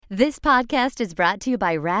This podcast is brought to you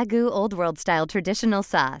by Ragu Old World Style Traditional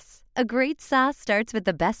Sauce. A great sauce starts with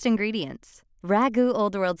the best ingredients. Ragu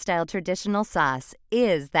Old World Style Traditional Sauce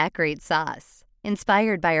is that great sauce.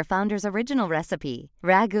 Inspired by our founder's original recipe,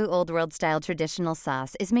 Ragu Old World Style Traditional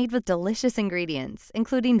Sauce is made with delicious ingredients,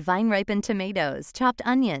 including vine-ripened tomatoes, chopped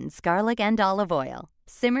onions, garlic, and olive oil.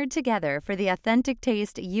 Simmered together for the authentic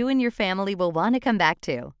taste you and your family will want to come back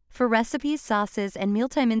to. For recipes, sauces, and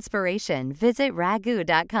mealtime inspiration, visit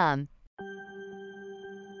ragu.com.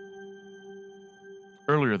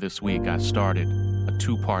 Earlier this week, I started a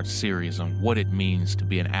two-part series on what it means to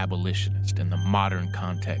be an abolitionist in the modern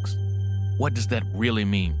context. What does that really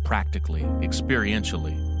mean practically,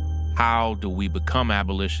 experientially? How do we become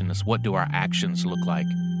abolitionists? What do our actions look like?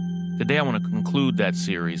 Today, I want to conclude that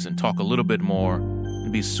series and talk a little bit more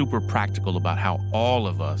and be super practical about how all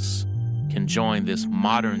of us can join this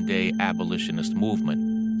modern-day abolitionist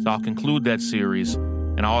movement. So I'll conclude that series,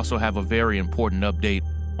 and I also have a very important update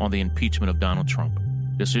on the impeachment of Donald Trump.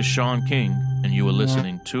 This is Sean King, and you are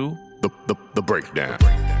listening to The Breakdown. The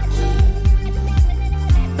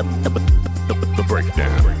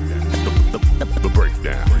Breakdown. The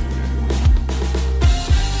Breakdown.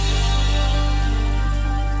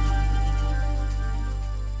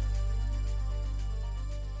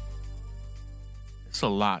 It's a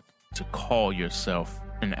lot to call yourself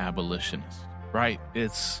an abolitionist, right?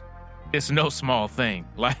 It's no small thing.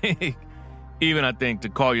 Like, even I think to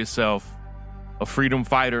call yourself a freedom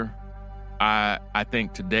fighter, I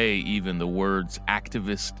think today even the words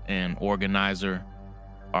activist and organizer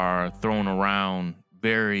are thrown around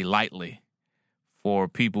very lightly for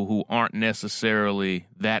people who aren't necessarily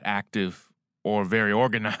that active or very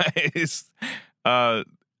organized. A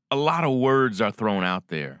lot of words are thrown out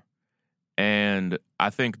there. And I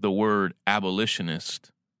think the word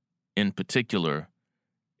abolitionist in particular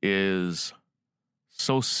is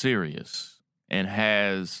so serious and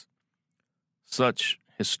has such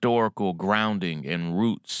historical grounding and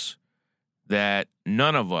roots that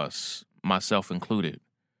none of us, myself included,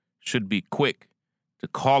 should be quick to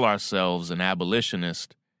call ourselves an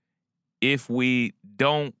abolitionist if we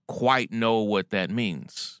don't quite know what that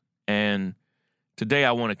means. And today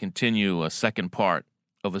I want to continue a second part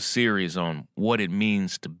of a series on what it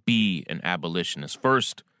means to be an abolitionist.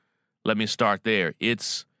 First, let me start there.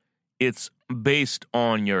 It's based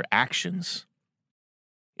on your actions.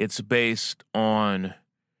 It's based on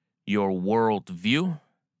your worldview.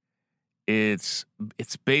 It's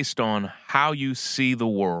based on how you see the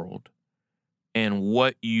world and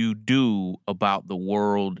what you do about the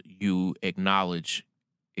world you acknowledge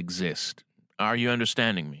exists. Are you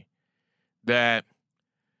understanding me? That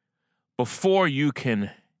before you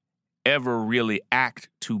can ever really act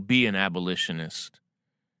to be an abolitionist,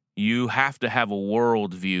 you have to have a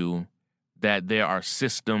worldview that there are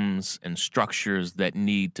systems and structures that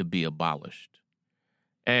need to be abolished.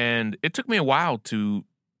 And it took me a while to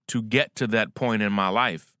get to that point in my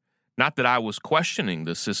life. Not that I was questioning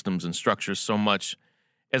the systems and structures so much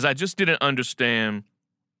as I just didn't understand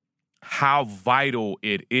how vital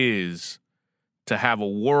it is to have a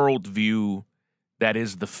worldview that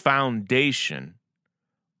is the foundation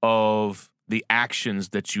of the actions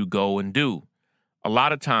that you go and do. A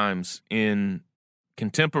lot of times in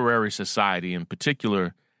contemporary society in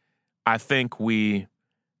particular, I think we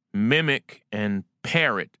mimic and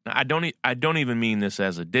parrot. I don't even mean this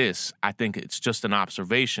as a diss. I think it's just an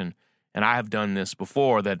observation, and I have done this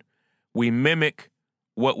before, that we mimic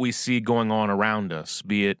what we see going on around us,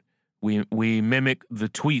 be it we mimic the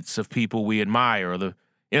tweets of people we admire, or the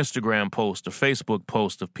Instagram post or Facebook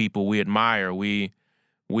post of people we admire. We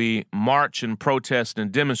march and protest and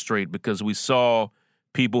demonstrate because we saw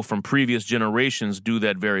people from previous generations do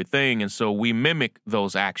that very thing, and so we mimic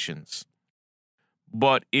those actions.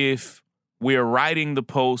 But if we're writing the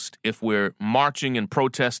post, if we're marching and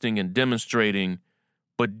protesting and demonstrating,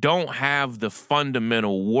 but don't have the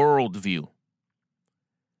fundamental worldview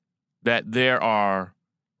that there are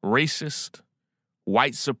racist,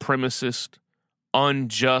 white supremacist,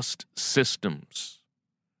 unjust systems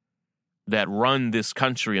that run this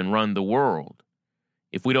country and run the world,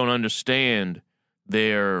 if we don't understand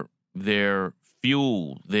their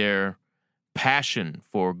fuel, their passion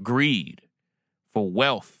for greed, for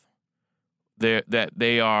wealth, that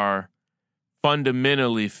they are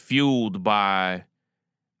fundamentally fueled by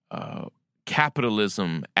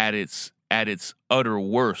capitalism at its utter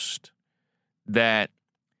worst, that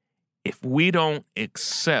if we don't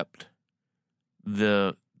accept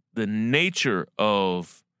the nature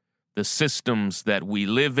of the systems that we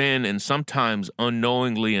live in and sometimes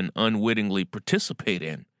unknowingly and unwittingly participate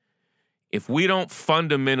in, if we don't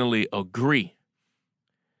fundamentally agree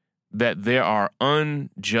that there are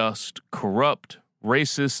unjust, corrupt,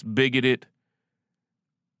 racist, bigoted,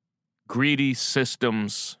 greedy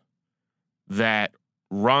systems that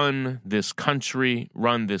run this country,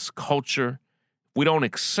 run this culture. If we don't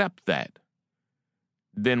accept that,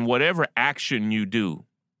 then whatever action you do,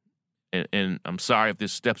 and I'm sorry if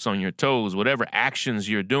this steps on your toes, whatever actions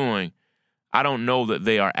you're doing, I don't know that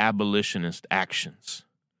they are abolitionist actions.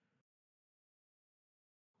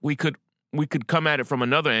 We could come at it from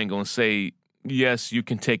another angle and say, yes, you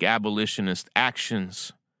can take abolitionist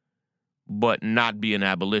actions, but not be an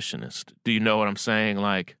abolitionist. Do you know what I'm saying?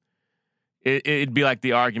 Like, it'd be like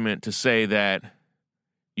the argument to say that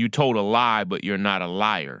you told a lie, but you're not a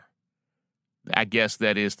liar. I guess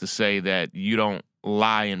that is to say that you don't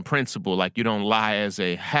lie in principle, like you don't lie as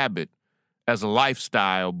a habit, as a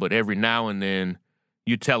lifestyle, but every now and then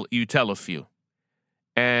you tell a few.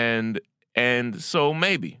 And so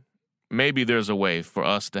maybe there's a way for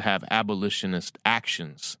us to have abolitionist action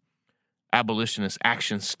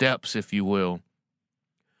steps, if you will,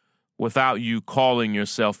 without you calling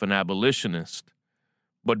yourself an abolitionist.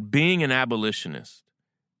 But being an abolitionist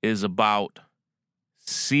is about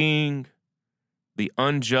seeing the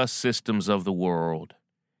unjust systems of the world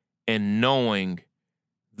and knowing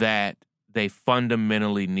that they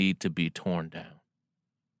fundamentally need to be torn down.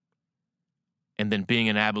 And then being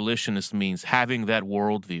an abolitionist means having that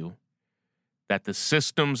worldview that the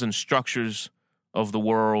systems and structures of the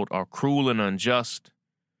world are cruel and unjust,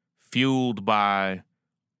 fueled by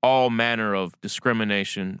all manner of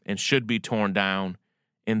discrimination, and should be torn down,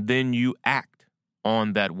 and then you act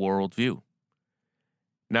on that worldview.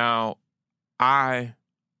 Now, I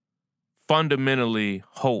fundamentally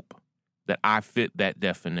hope that I fit that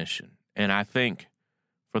definition. And I think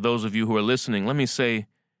for those of you who are listening, let me say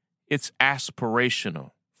it's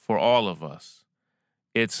aspirational for all of us.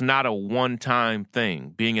 It's not a one-time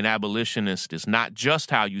thing. Being an abolitionist is not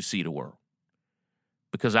just how you see the world.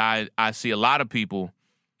 Because I see a lot of people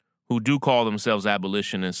who do call themselves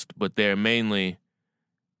abolitionists, but they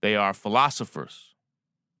are philosophers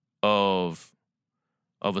of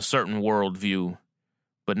a certain worldview,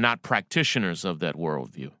 but not practitioners of that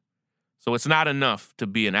worldview. So it's not enough to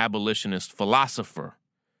be an abolitionist philosopher,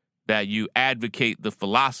 that you advocate the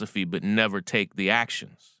philosophy but never take the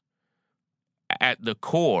actions. At the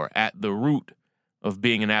core, at the root of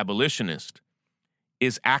being an abolitionist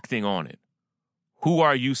is acting on it. Who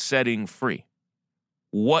are you setting free?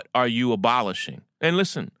 What are you abolishing? And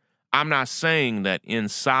listen, I'm not saying that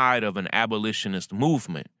inside of an abolitionist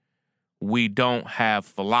movement, we don't have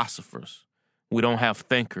philosophers. We don't have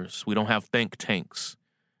thinkers. We don't have think tanks.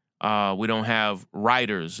 We don't have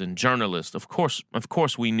writers and journalists. Of course,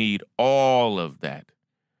 we need all of that.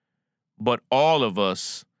 But all of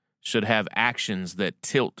us should have actions that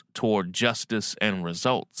tilt toward justice and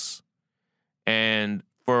results. And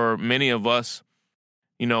for many of us,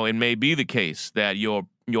 it may be the case that your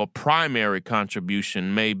primary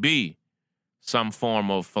contribution may be some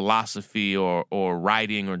form of philosophy or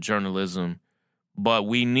writing or journalism, but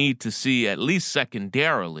we need to see, at least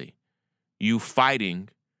secondarily, you fighting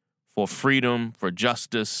for freedom, for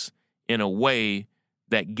justice, in a way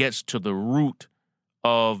that gets to the root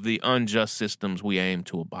of the unjust systems we aim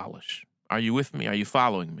to abolish. Are you with me? Are you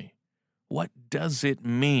following me? What does it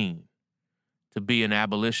mean to be an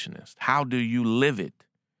abolitionist? How do you live it?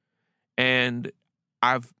 And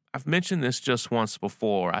I've mentioned this just once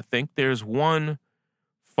before. I think there's one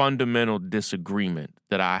fundamental disagreement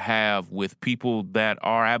that I have with people that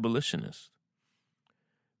are abolitionists.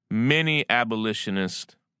 Many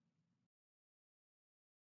abolitionists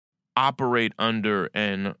operate under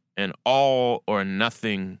an all or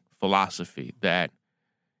nothing philosophy that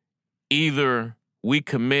either we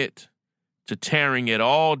commit to tearing it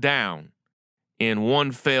all down in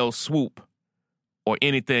one fell swoop or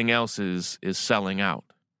anything else is selling out.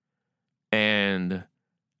 And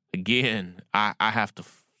again, I have to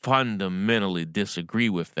fundamentally disagree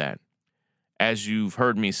with that. As you've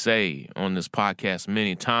heard me say on this podcast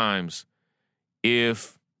many times,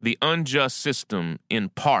 if the unjust system in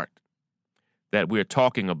part that we're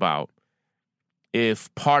talking about,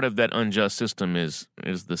 if part of that unjust system is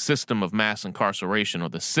the system of mass incarceration or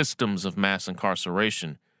the systems of mass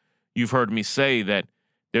incarceration, you've heard me say that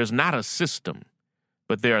there's not a system,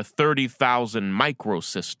 but there are 30,000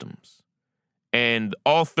 microsystems. And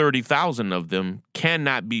all 30,000 of them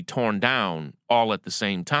cannot be torn down all at the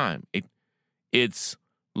same time. It's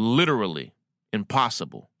literally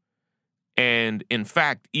impossible. And in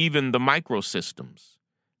fact, even the microsystems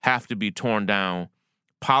have to be torn down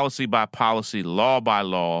policy by policy, law by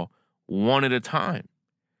law, one at a time.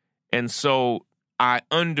 And so I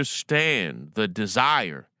understand the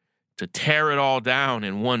desire tear it all down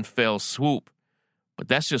in one fell swoop. But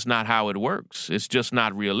that's just not how it works. It's just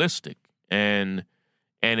not realistic. And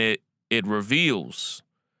it reveals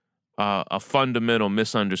a fundamental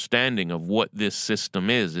misunderstanding of what this system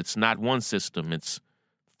is. It's not one system. It's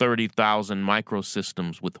 30,000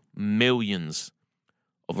 microsystems with millions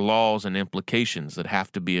of laws and implications that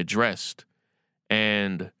have to be addressed.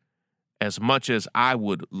 And as much as I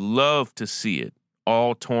would love to see it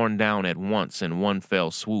all torn down at once in one fell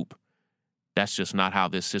swoop, that's just not how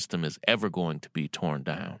this system is ever going to be torn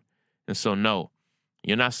down. And so, no,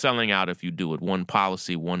 you're not selling out if you do it one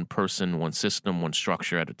policy, one person, one system, one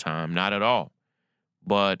structure at a time. Not at all.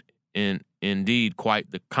 But indeed,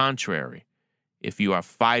 quite the contrary. If you are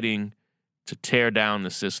fighting to tear down the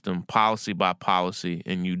system policy by policy,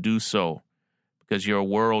 and you do so because your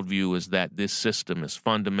worldview is that this system is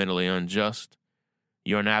fundamentally unjust,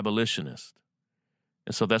 you're an abolitionist.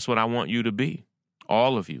 And so that's what I want you to be.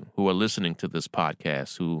 All of you who are listening to this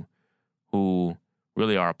podcast, who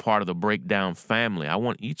really are a part of the Breakdown family, I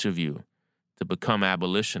want each of you to become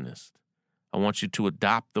abolitionists. I want you to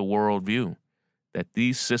adopt the worldview that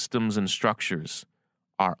these systems and structures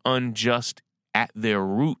are unjust at their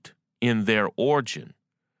root, in their origin,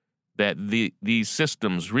 that these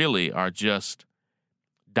systems really are just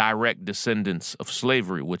direct descendants of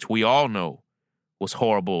slavery, which we all know was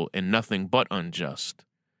horrible and nothing but unjust.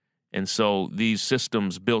 And so these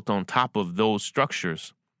systems built on top of those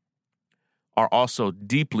structures are also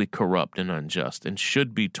deeply corrupt and unjust and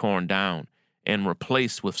should be torn down and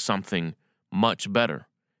replaced with something much better,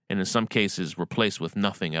 and in some cases replaced with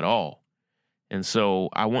nothing at all. And so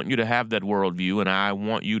I want you to have that worldview, and I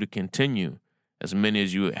want you to continue, as many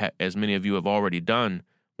of you have already done,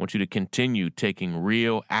 I want you to continue taking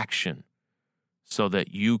real action so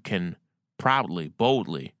that you can proudly,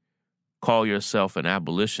 boldly call yourself an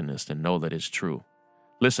abolitionist and know that it's true.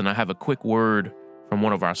 Listen, I have a quick word from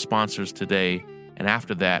one of our sponsors today, and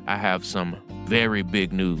after that, I have some very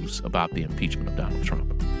big news about the impeachment of Donald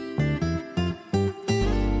Trump.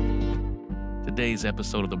 Today's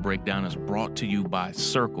episode of The Breakdown is brought to you by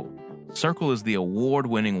Circle. Circle is the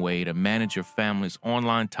award-winning way to manage your family's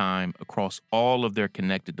online time across all of their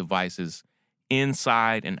connected devices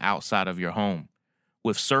inside and outside of your home.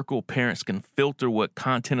 With Circle, parents can filter what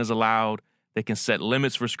content is allowed, they can set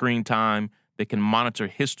limits for screen time, they can monitor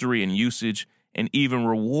history and usage, and even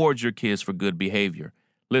reward your kids for good behavior.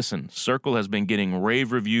 Listen, Circle has been getting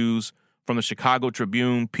rave reviews from the Chicago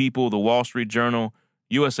Tribune, People, the Wall Street Journal,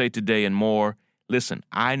 USA Today, and more. Listen,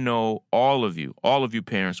 I know all of you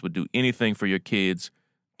parents would do anything for your kids.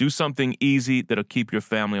 Do something easy that'll keep your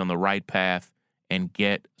family on the right path and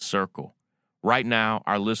get Circle. Right now,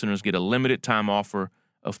 our listeners get a limited time offer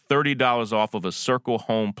of $30 off of a Circle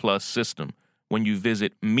Home Plus system when you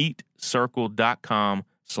visit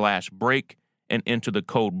meetcircle.com/break and enter the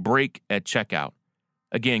code BREAK at checkout.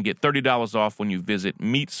 Again, get $30 off when you visit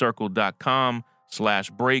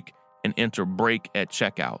meetcircle.com/break and enter BREAK at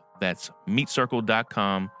checkout. That's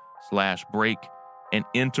meetcircle.com/break and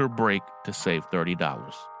enter BREAK to save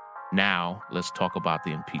 $30. Now, let's talk about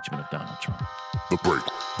the impeachment of Donald Trump. The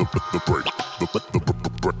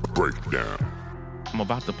breakdown. I'm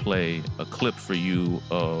about to play a clip for you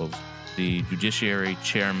of the Judiciary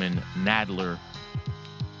Chairman Nadler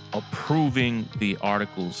approving the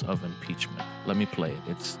articles of impeachment. Let me play it.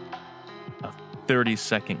 It's a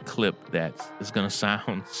 30-second clip that is going to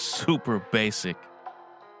sound super basic,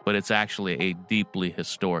 but it's actually a deeply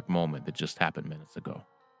historic moment that just happened minutes ago.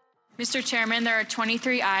 Mr. Chairman, there are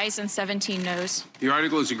 23 ayes and 17 noes. The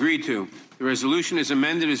article is agreed to. The resolution as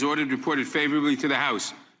amended is ordered reported favorably to the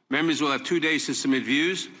House. Members will have 2 days to submit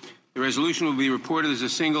views. The resolution will be reported as a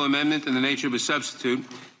single amendment in the nature of a substitute.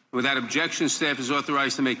 Without objection, staff is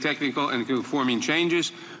authorized to make technical and conforming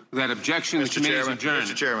changes. Without objection, the committee is adjourned.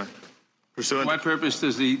 Mr. Chairman, For what purpose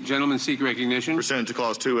does the gentleman seek recognition? pursuant to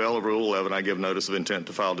Clause 2L of Rule 11, I give notice of intent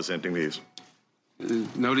to file dissenting views.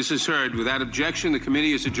 Notice is heard. Without objection, the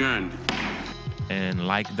committee is adjourned. And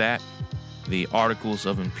like that, the articles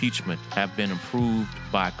of impeachment have been approved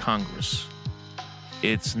by Congress.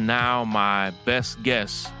 It's now my best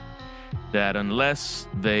guess that unless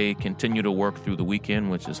they continue to work through the weekend,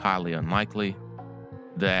 which is highly unlikely,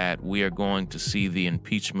 that we are going to see the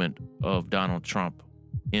impeachment of Donald Trump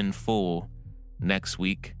in full next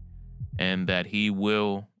week, and that he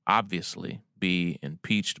will obviously be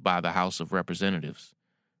impeached by the House of Representatives,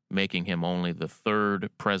 making him only the third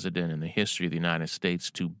president in the history of the United States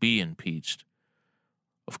to be impeached.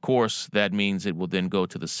 Of course, that means it will then go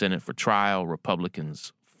to the Senate for trial.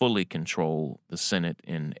 Republicans fully control the Senate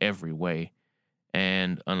in every way.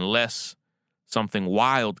 And unless something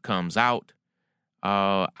wild comes out,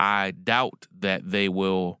 I doubt that they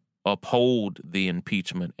will uphold the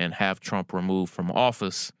impeachment and have Trump removed from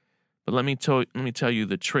office. But let me tell you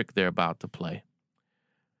the trick they're about to play.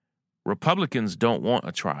 Republicans don't want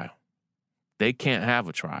a trial. They can't have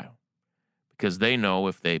a trial because they know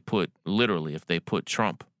if they put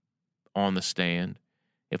Trump on the stand,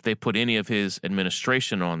 if they put any of his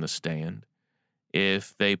administration on the stand,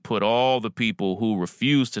 if they put all the people who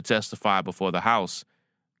refuse to testify before the House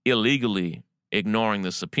illegally ignoring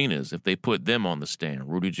the subpoenas, if they put them on the stand,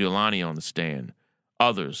 Rudy Giuliani on the stand,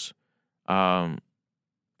 others,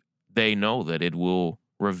 they know that it will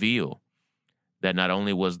reveal that not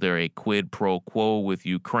only was there a quid pro quo with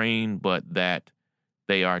Ukraine, but that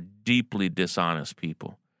they are deeply dishonest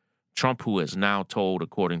people. Trump, who has now told,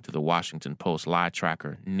 according to the Washington Post lie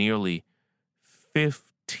tracker, nearly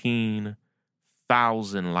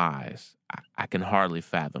 15,000 lies, I can hardly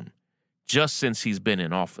fathom, just since he's been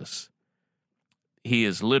in office. He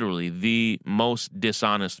is literally the most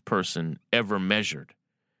dishonest person ever measured.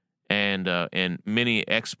 And many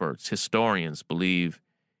experts, historians, believe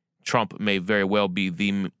Trump may very well be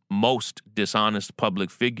the most dishonest public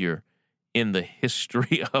figure in the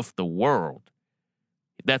history of the world.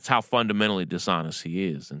 That's how fundamentally dishonest he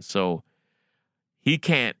is. And so he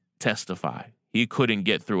can't testify. He couldn't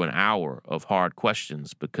get through an hour of hard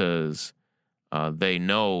questions because they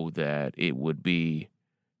know that it would be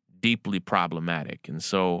deeply problematic. And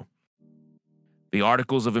so the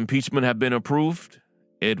articles of impeachment have been approved.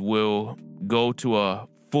 It will go to a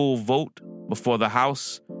full vote before the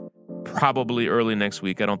House probably early next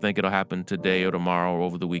week. I don't think it'll happen today or tomorrow or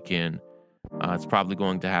over the weekend. It's probably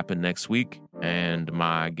going to happen next week. And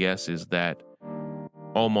my guess is that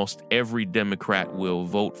almost every Democrat will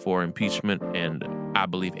vote for impeachment, and I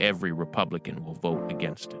believe every Republican will vote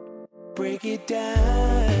against it. Break it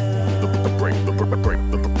down. The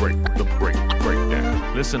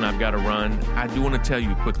breakdown. Listen, I've got to run. I do want to tell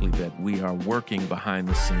you quickly that we are working behind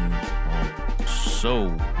the scenes on so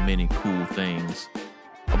many cool things.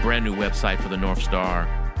 A brand new website for the North Star,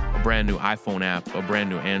 a brand new iPhone app, a brand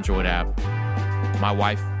new Android app. My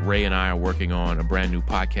wife, Ray, and I are working on a brand new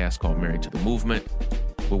podcast called Married to the Movement.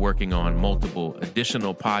 We're working on multiple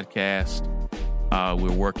additional podcasts.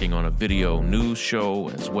 We're working on a video news show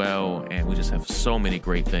as well, and we just have so many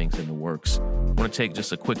great things in the works. I want to take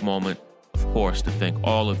just a quick moment, of course, to thank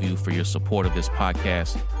all of you for your support of this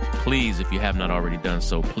podcast. Please, if you have not already done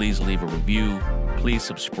so, please leave a review. Please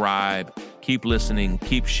subscribe. Keep listening.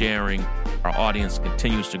 Keep sharing. Our audience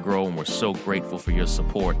continues to grow, and we're so grateful for your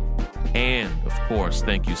support. And, of course,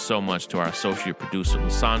 thank you so much to our associate producer,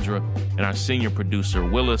 Lysandra, and our senior producer,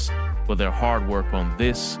 Willis, for their hard work on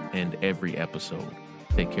this and every episode.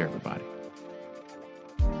 Take care, everybody.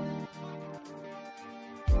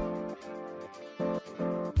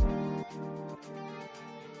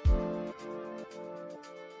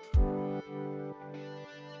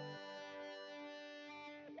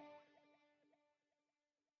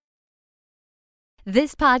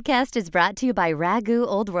 This podcast is brought to you by Ragu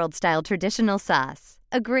Old World Style Traditional Sauce.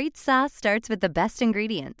 A great sauce starts with the best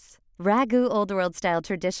ingredients. Ragu Old World Style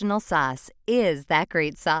Traditional Sauce is that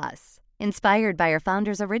great sauce. Inspired by our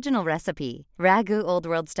founder's original recipe, Ragu Old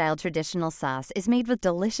World Style Traditional Sauce is made with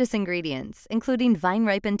delicious ingredients, including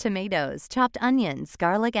vine-ripened tomatoes, chopped onions,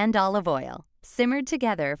 garlic, and olive oil, simmered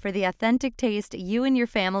together for the authentic taste you and your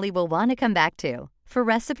family will want to come back to. For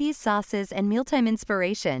recipes, sauces, and mealtime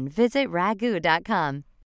inspiration, visit ragu.com.